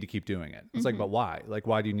I just need to keep doing it. It's like, but why? Like,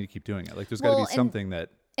 why do you need to keep doing it? Like, there's got to be something that.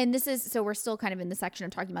 And this is, so we're still kind of in the section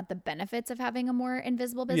of talking about the benefits of having a more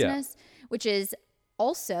invisible business, which is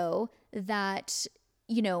also that,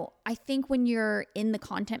 you know, I think when you're in the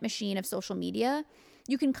content machine of social media,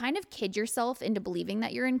 you can kind of kid yourself into believing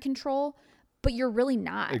that you're in control, but you're really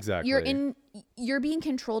not. Exactly. You're being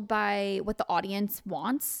controlled by what the audience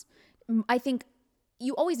wants. I think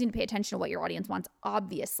you always need to pay attention to what your audience wants,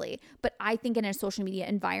 obviously. But I think in a social media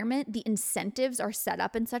environment, the incentives are set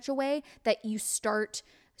up in such a way that you start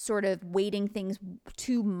sort of weighting things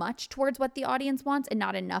too much towards what the audience wants and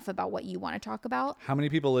not enough about what you want to talk about. How many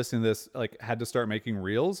people listening to this like had to start making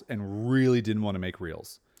reels and really didn't want to make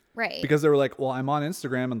reels? Right. Because they were like, well, I'm on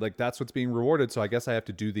Instagram and like that's what's being rewarded, so I guess I have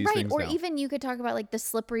to do these things Or now. even you could talk about like the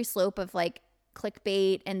slippery slope of like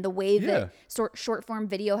clickbait and the way that short form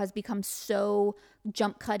video has become so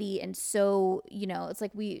jump cutty and so, you know, it's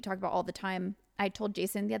like we talk about all the time. I told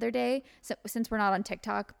Jason the other day, so since we're not on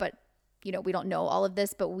TikTok, but you know, we don't know all of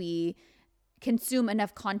this, but we consume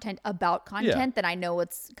enough content about content that I know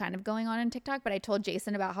what's kind of going on in TikTok. But I told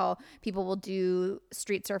Jason about how people will do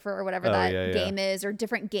Street Surfer or whatever game is, or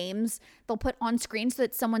different games they'll put on screen so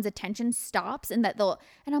that someone's attention stops and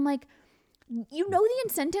I'm like, you know, the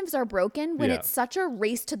incentives are broken when it's such a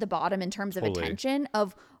race to the bottom in terms of attention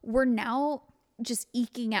of we're now just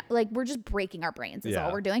eking out, like we're just breaking our brains is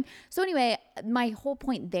all we're doing. So anyway, my whole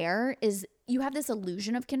point there is you have this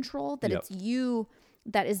illusion of control that it's you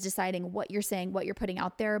that is deciding what you're saying, what you're putting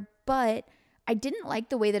out there. But I didn't like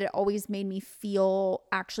the way that it always made me feel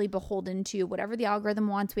actually beholden to whatever the algorithm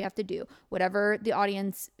wants, we have to do. Whatever the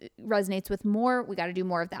audience resonates with more, we got to do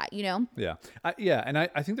more of that, you know? Yeah. And I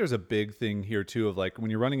think there's a big thing here too of like when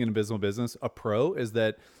you're running an invisible business, a pro is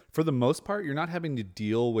that for the most part, you're not having to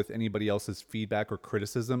deal with anybody else's feedback or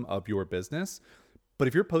criticism of your business. But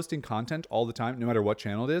if you're posting content all the time, no matter what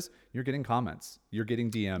channel it is, you're getting comments, you're getting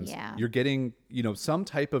DMs, you're getting, you know, some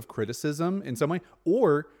type of criticism in some way,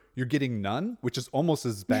 or you're getting none, which is almost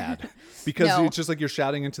as bad because it's just like you're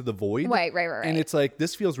shouting into the void. Right. And it's like,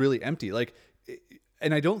 this feels really empty. Like,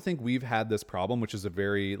 and I don't think we've had this problem, which is a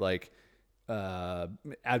very like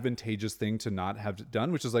advantageous thing to not have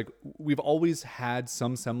done, which is like, we've always had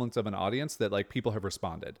some semblance of an audience that like people have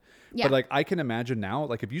responded. But like, I can imagine now,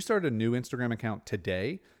 like if you started a new Instagram account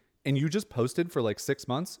today and you just posted for like 6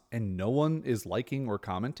 months and no one is liking or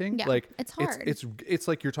commenting, like it's hard. It's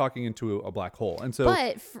like you're talking into a black hole. And so,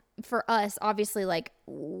 but for us, obviously, like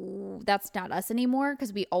that's not us anymore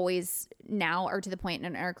because we always now are to the point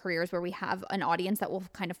in our careers where we have an audience that will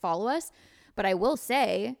kind of follow us. But I will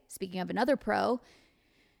say, speaking of another pro,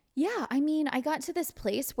 I mean, I got to this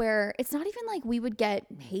place where it's not even like we would get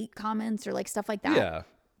hate comments or like stuff like that.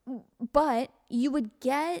 Yeah. But you would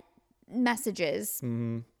get messages.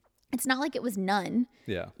 Mm-hmm. It's not like it was none.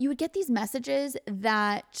 Yeah. You would get these messages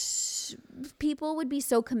that people would be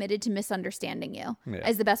so committed to misunderstanding you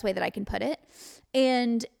is the best way that I can put it.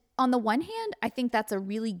 And on the one hand, I think that's a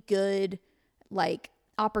really good like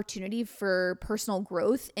opportunity for personal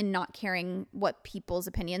growth and not caring what people's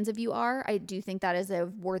opinions of you are. I do think that is a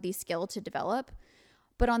worthy skill to develop.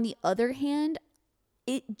 But on the other hand,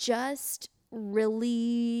 it just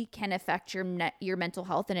really can affect your mental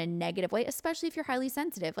health in a negative way, especially if you're highly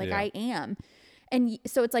sensitive like I am. And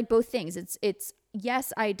so it's like both things. It's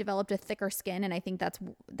yes, I developed a thicker skin and I think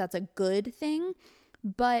that's a good thing.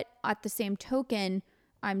 But at the same token,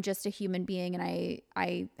 I'm just a human being and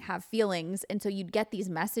I have feelings. And so you'd get these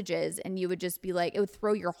messages and you would just be like, it would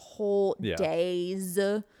throw your whole days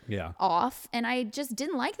off. And I just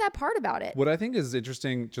didn't like that part about it. What I think is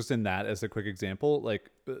interesting, just in that as a quick example, like,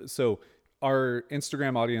 so our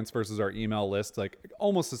Instagram audience versus our email list, like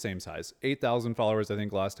almost the same size, 8,000 followers. I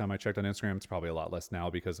think last time I checked on Instagram, it's probably a lot less now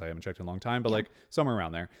because I haven't checked in a long time, but like somewhere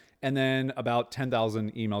around there. And then about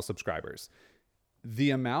 10,000 email subscribers.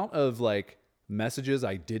 The amount of like messages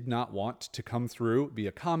I did not want to come through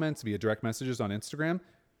via comments, via direct messages on Instagram,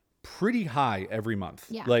 pretty high every month.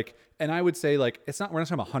 Yeah. Like, and I would say like, we're not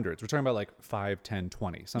talking about hundreds. We're talking about like 5, 10,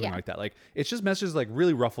 20, something like that. Like, it's just messages like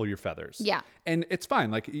really ruffle your feathers. Yeah. And it's fine.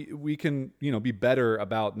 Like, we can, be better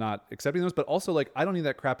about not accepting those, but also like, I don't need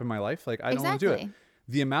that crap in my life. Like, I don't want to do it.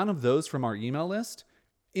 The amount of those from our email list,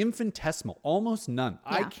 infinitesimal, almost none.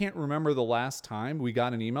 I can't remember the last time we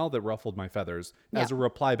got an email that ruffled my feathers as a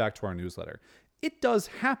reply back to our newsletter. It does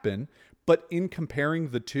happen, but in comparing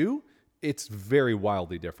the two, it's very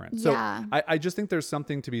wildly different. So I just think there's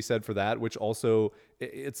something to be said for that, which also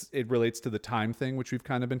it relates to the time thing, which we've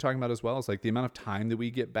kind of been talking about as well. It's like the amount of time that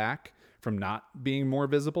we get back from not being more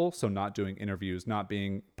visible. So not doing interviews, not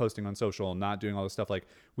posting on social, not doing all this stuff. Like,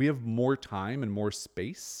 we have more time and more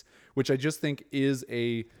space, which I just think is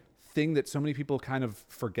a thing that so many people kind of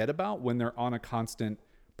forget about when they're on a constant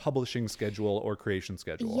publishing schedule or creation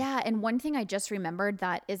schedule. Yeah. And one thing I just remembered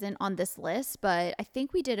that isn't on this list, but I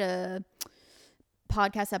think we did a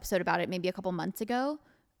podcast episode about it maybe a couple months ago.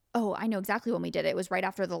 Oh, I know exactly when we did it. It was right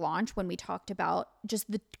after the launch when we talked about just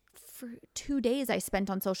for 2 days I spent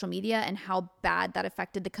on social media and how bad that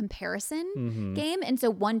affected the comparison game. And so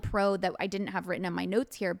one pro that I didn't have written on my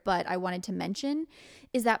notes here, but I wanted to mention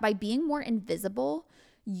is that by being more invisible,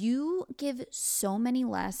 you give so many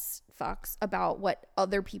less fucks about what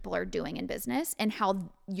other people are doing in business and how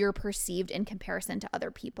you're perceived in comparison to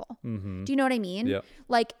other people. Do you know what I mean? Yep.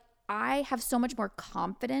 Like, I have so much more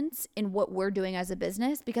confidence in what we're doing as a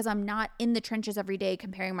business because I'm not in the trenches every day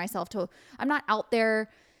comparing myself to, I'm not out there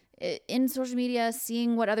in social media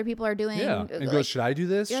seeing what other people are doing. Yeah. And go, should I do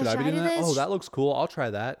this? Should I be doing that? Oh, that looks cool. I'll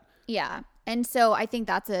try that. Yeah. And so I think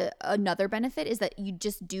that's another benefit is that you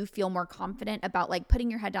just do feel more confident about like putting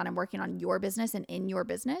your head down and working on your business and in your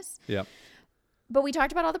business. Yeah. But we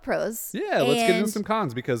talked about all the pros. Yeah, let's get into some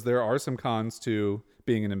cons because there are some cons to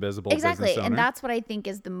being an invisible business owner. And that's what I think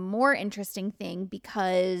is the more interesting thing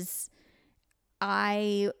because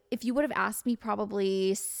if you would have asked me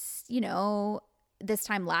probably, this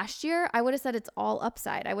time last year, I would have said it's all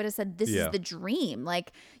upside. I would have said this is the dream.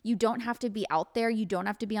 Like, you don't have to be out there. You don't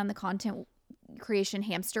have to be on the content creation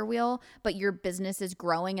hamster wheel, but your business is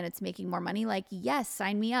growing and it's making more money. Like, yes,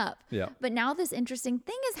 sign me up. Yeah. But now this interesting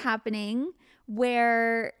thing is happening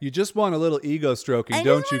where you just want a little ego stroking,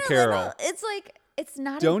 don't you, Carol? It's like, it's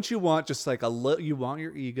not. Don't you want just like a little? You want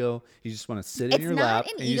your ego. You just want to sit in your lap.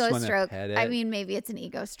 It's not an ego stroke. I mean, maybe it's an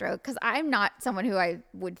ego stroke because I'm not someone who I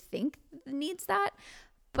would think needs that.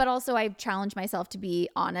 But also, I've challenged myself to be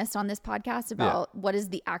honest on this podcast about what is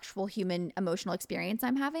the actual human emotional experience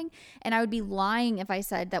I'm having. And I would be lying if I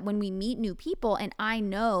said that when we meet new people and I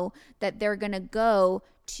know that they're going to go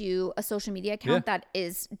to a social media account that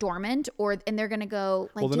is dormant and they're going to go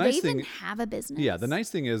like, do they even have a business? Yeah. The nice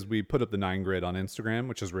thing is we put up the 9 grid on Instagram,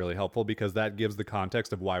 which is really helpful because that gives the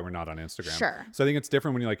context of why we're not on Instagram. Sure. So I think it's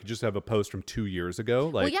different when you just have a post from 2 years ago.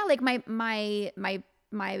 Like,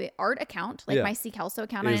 my art account, like my C Kelso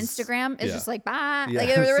account on Instagram is just like, bye. Like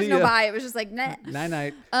there was no bye. It was just like, nah.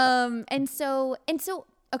 Night. And so,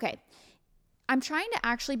 okay. I'm trying to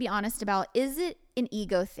actually be honest about, is it an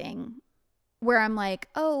ego thing where I'm like,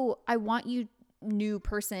 oh, I want you, new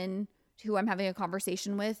person who I'm having a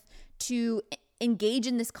conversation with, to engage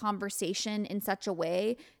in this conversation in such a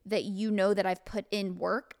way that you know that I've put in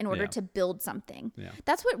work in order to build something. Yeah.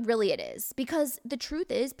 That's what really it is. Because the truth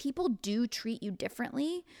is, people do treat you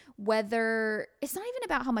differently, whether it's not even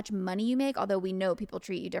about how much money you make, although we know people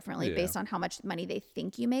treat you differently based on how much money they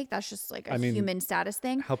think you make. That's just like a human status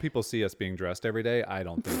thing. How people see us being dressed every day, I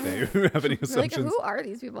don't think they have any assumptions. Like, who are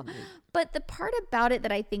these people? But the part about it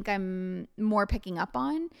that I think I'm more picking up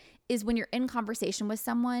on is when you're in conversation with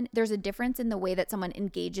someone, there's a difference in the way that someone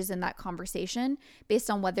engages in that conversation based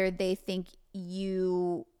on whether they think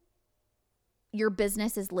your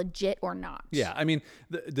business is legit or not. Yeah. I mean,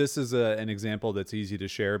 this is an example that's easy to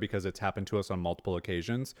share because it's happened to us on multiple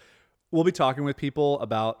occasions. We'll be talking with people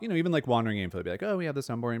about, even like Wandering Aimful. They'll be like, oh, we have this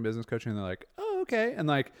onboarding business coaching. And they're like, oh, okay. And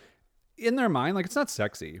like in their mind, like it's not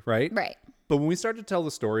sexy, right? Right. But when we start to tell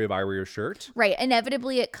the story of I Wear Your Shirt. Right.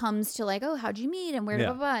 Inevitably, it comes to like, oh, how'd you meet? And where, blah,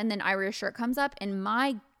 blah, blah. And then I Wear Your Shirt comes up. And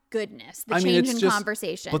my goodness, the change in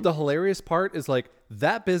conversation. But the hilarious part is like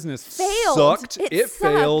that business failed. Sucked. It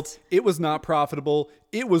failed. It was not profitable.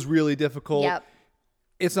 It was really difficult. Yep.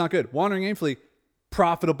 It's not good. Wandering Aimfully,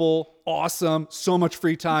 profitable, awesome, so much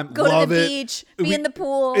free time. Go love to the it. beach, be in the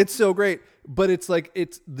pool. It's so great. But it's like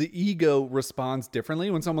the ego responds differently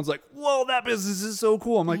when someone's like, "Whoa, that business is so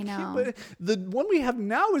cool." I'm like, "Yeah, but the one we have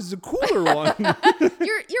now is the cooler one."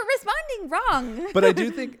 You're responding wrong. But I do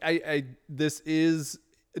think this is,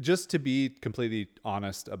 just to be completely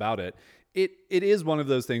honest about it. It is one of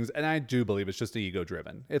those things, and I do believe it's just ego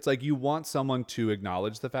driven. It's like you want someone to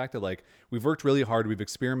acknowledge the fact that like we've worked really hard, we've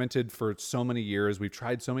experimented for so many years, we've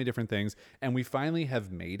tried so many different things, and we finally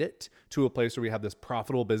have made it to a place where we have this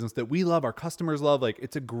profitable business that we love, our customers love. Like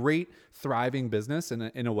it's a great thriving business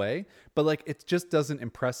in a way, but like it just doesn't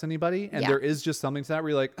impress anybody, and there is just something to that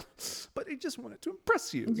where you're like, but I just wanted to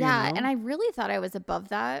impress you. Yeah, you know? and I really thought I was above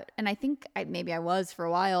that, and I think maybe I was for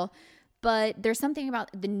a while. But there's something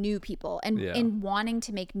about the new people and in wanting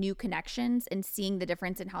to make new connections and seeing the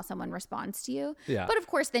difference in how someone responds to you. Yeah. But of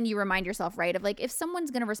course, then you remind yourself, right, of like if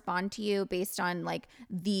someone's going to respond to you based on like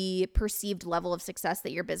the perceived level of success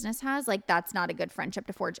that your business has, like that's not a good friendship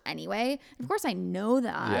to forge anyway. Of course, I know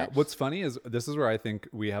that. Yeah. What's funny is this is where I think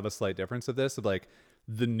we have a slight difference of this, of like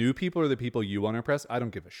the new people are the people you want to impress. I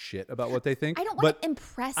don't give a shit about what they think. I don't want to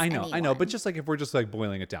impress anyone. I know. But just like if we're just like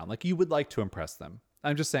boiling it down, like you would like to impress them.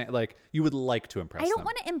 I'm just saying, like, you would like to impress them. I don't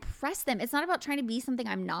want to impress them. It's not about trying to be something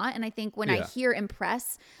I'm not. And I think when I hear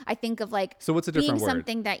impress, I think of like so what's a different being word?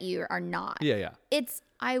 Something that you are not. Yeah. It's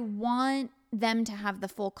I want them to have the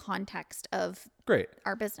full context of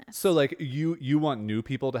our business. So like you want new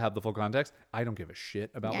people to have the full context. I don't give a shit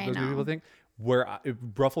about what those new people think. Where it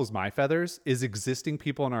ruffles my feathers is existing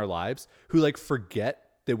people in our lives who like forget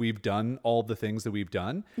that we've done all the things that we've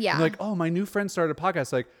done. Yeah. And like, oh, my new friend started a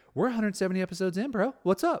podcast. Like, we're 170 episodes in, bro.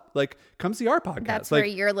 What's up? Like, come see our podcast. That's like, where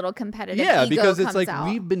your little competitive ego yeah, because it's comes like out.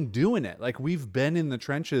 we've been doing it. Like we've been in the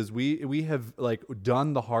trenches. We have like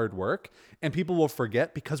done the hard work, and people will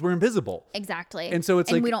forget because we're invisible. Exactly. And so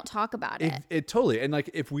it's like we don't talk about it. It totally. And like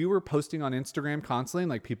if we were posting on Instagram constantly, and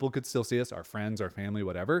like people could still see us, our friends, our family,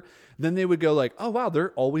 whatever, then they would go like, oh wow,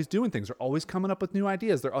 they're always doing things. They're always coming up with new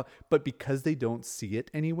ideas. But because they don't see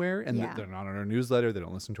it anywhere, and they're not on our newsletter, they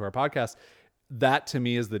don't listen to our podcast. That to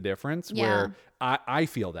me is the difference where I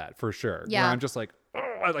feel that for sure. Yeah. Where I'm just like,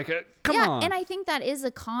 oh, I like it. Come on. And I think that is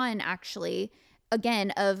a con actually,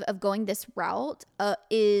 again, of going this route,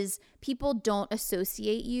 is people don't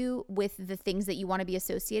associate you with the things that you want to be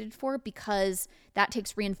associated for because that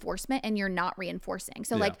takes reinforcement and you're not reinforcing.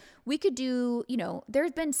 So like we could do,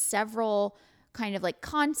 there's been several kind of like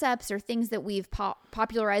concepts or things that we've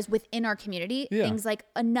popularized within our community. Things like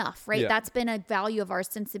enough, right? That's been a value of ours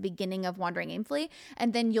since the beginning of Wandering Aimfully.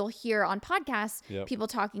 And then you'll hear on podcasts people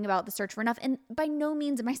talking about the search for enough. And by no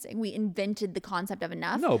means am I saying we invented the concept of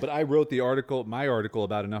enough. No, but I wrote my article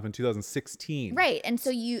about enough in 2016. Right. And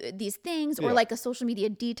so these things, or like a social media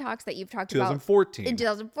detox that you've talked about in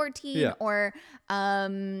 2014, or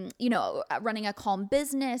running a calm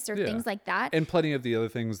business or things like that. And plenty of the other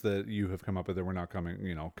things that you have come up with that we're not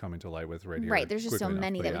coming to light with right here. Right. There's just so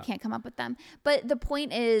many that we can't come up with them. But the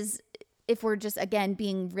point is, if we're just, again,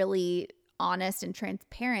 being really honest and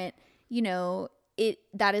transparent,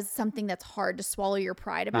 that is something that's hard to swallow your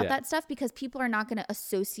pride about that stuff, because people are not going to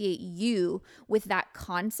associate you with that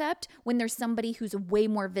concept when there's somebody who's way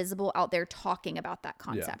more visible out there talking about that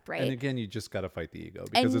concept, right? And again, you just got to fight the ego,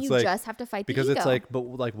 because and it's you like, just have to fight the ego. because it's like, but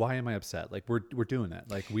like, why am I upset? Like we're doing it.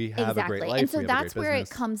 Like we have a great life. And so that's where it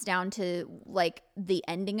comes down to like the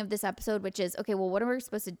ending of this episode, which is, okay, well, what are we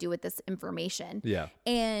supposed to do with this information? Yeah.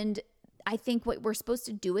 And I think what we're supposed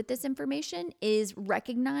to do with this information is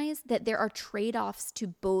recognize that there are trade-offs to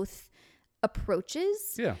both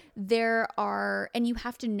approaches. Yeah. And you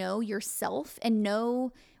have to know yourself and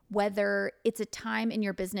know whether it's a time in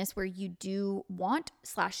your business where you do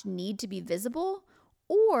want/need to be visible,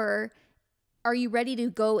 or are you ready to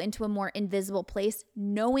go into a more invisible place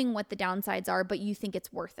knowing what the downsides are, but you think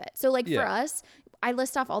it's worth it? So like for us, I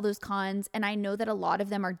list off all those cons, and I know that a lot of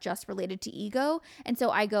them are just related to ego. And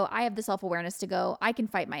so I have the self-awareness to go, I can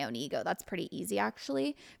fight my own ego. That's pretty easy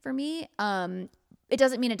actually for me. It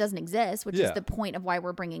doesn't mean it doesn't exist, which is the point of why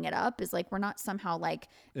we're bringing it up, is like we're not somehow like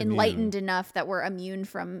enlightened enough that we're immune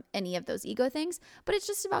from any of those ego things. But it's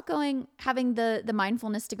just about having the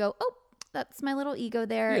mindfulness to go, oh, that's my little ego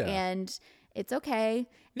there, and it's okay.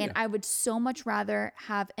 And I would so much rather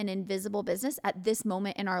have an invisible business at this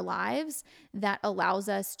moment in our lives that allows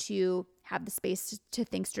us to have the space to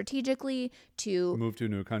think strategically, to move to a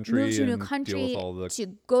new country, deal with all the... to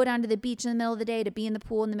go down to the beach in the middle of the day, to be in the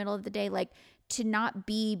pool in the middle of the day, like to not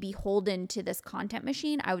be beholden to this content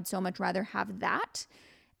machine. I would so much rather have that.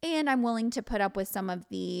 And I'm willing to put up with some of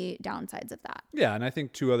the downsides of that. Yeah. And I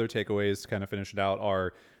think 2 other takeaways to kind of finish it out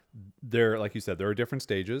are there, like you said, there are different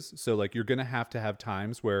stages. So like you're going to have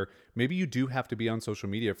times where maybe you do have to be on social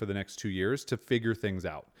media for the next 2 years to figure things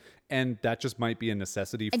out. And that just might be a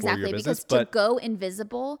necessity for your business. Because to go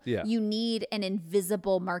invisible, you need an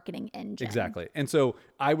invisible marketing engine. Exactly. And so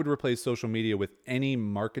I would replace social media with any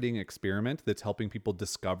marketing experiment that's helping people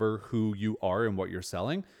discover who you are and what you're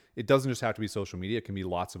selling. It doesn't just have to be social media. It can be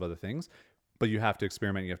lots of other things, but you have to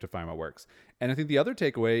experiment. You have to find what works. And I think the other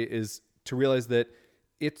takeaway is to realize that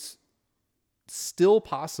it's still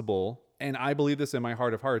possible, and I believe this in my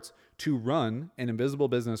heart of hearts, to run an invisible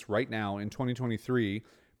business right now in 2023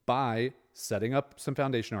 by setting up some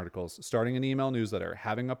foundation articles, starting an email newsletter,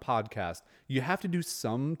 having a podcast. You have to do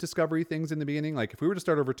some discovery things in the beginning. Like if we were to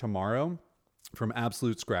start over tomorrow from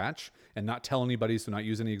absolute scratch and not tell anybody, so not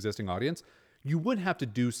use any existing audience, you would have to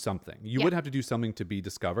do something. You would have to do something to be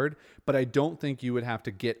discovered, but I don't think you would have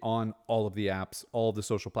to get on all of the apps, all of the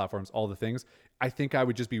social platforms, all the things. I think I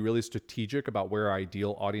would just be really strategic about where our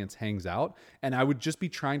ideal audience hangs out. And I would just be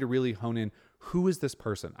trying to really hone in, who is this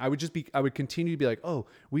person? I would continue to be like, oh,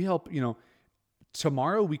 we help,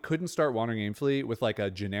 tomorrow we couldn't start Wandering Aimfully with like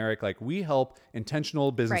a generic, like we help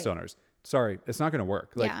intentional business owners. Sorry, it's not going to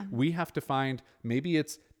work. Like we have to find, maybe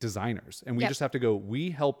it's designers, and we just have to go,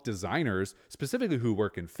 we help designers specifically who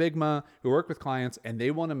work in Figma, who work with clients, and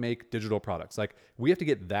they want to make digital products. Like we have to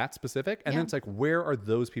get that specific. And then it's like, where are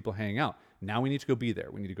those people hanging out? Now we need to go be there.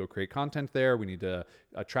 We need to go create content there. We need to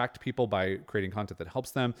attract people by creating content that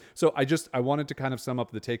helps them. So I wanted to kind of sum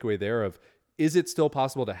up the takeaway there of, is it still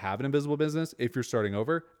possible to have an invisible business if you're starting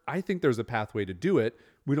over? I think there's a pathway to do it.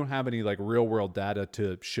 We don't have any like real world data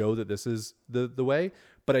to show that this is the way,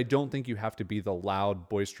 but I don't think you have to be the loud,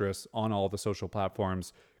 boisterous on all the social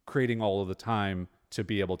platforms, creating all of the time to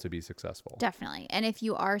be able to be successful. Definitely. And if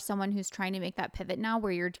you are someone who's trying to make that pivot now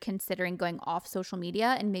where you're considering going off social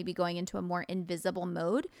media and maybe going into a more invisible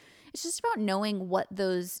mode, it's just about knowing what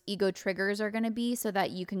those ego triggers are going to be so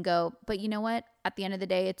that you can go, but you know what? At the end of the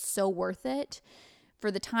day, it's so worth it for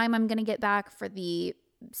the time I'm going to get back, for the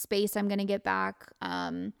space I'm going to get back.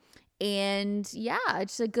 And yeah,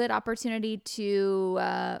 it's a good opportunity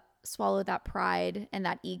to swallow that pride and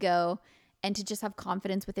that ego and to just have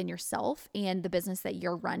confidence within yourself and the business that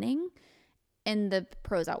you're running. And the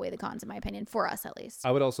pros outweigh the cons, in my opinion, for us at least.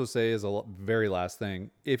 I would also say, as a very last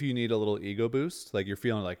thing, if you need a little ego boost, like you're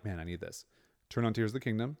feeling like, man, I need this, turn on Tears of the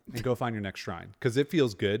Kingdom and go find your next shrine. Because it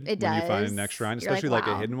feels good when you find a next shrine, especially like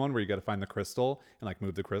a hidden one where you got to find the crystal and like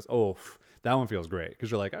move the crystal. Oh, that one feels great because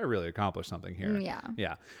you're like, I really accomplished something here.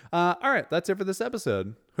 Yeah. All right. That's it for this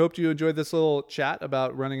episode. Hope you enjoyed this little chat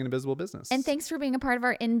about running an invisible business. And thanks for being a part of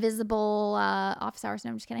our invisible office hours.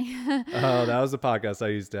 No, I'm just kidding. Oh, that was a podcast I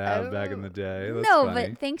used to have back in the day. That's funny.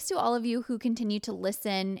 But thanks to all of you who continue to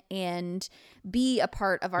listen and be a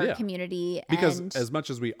part of our community. Because as much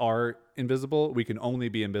as we are invisible, we can only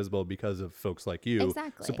be invisible because of folks like you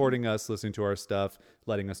supporting us, listening to our stuff,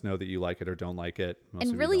 letting us know that you like it or don't like it.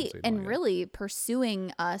 And really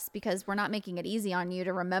pursuing us, because we're not making it easy on you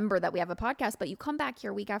to remember that we have a podcast, but you come back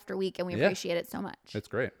here week after week and we appreciate it so much. It's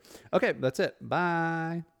great. Okay, that's it.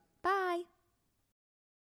 Bye.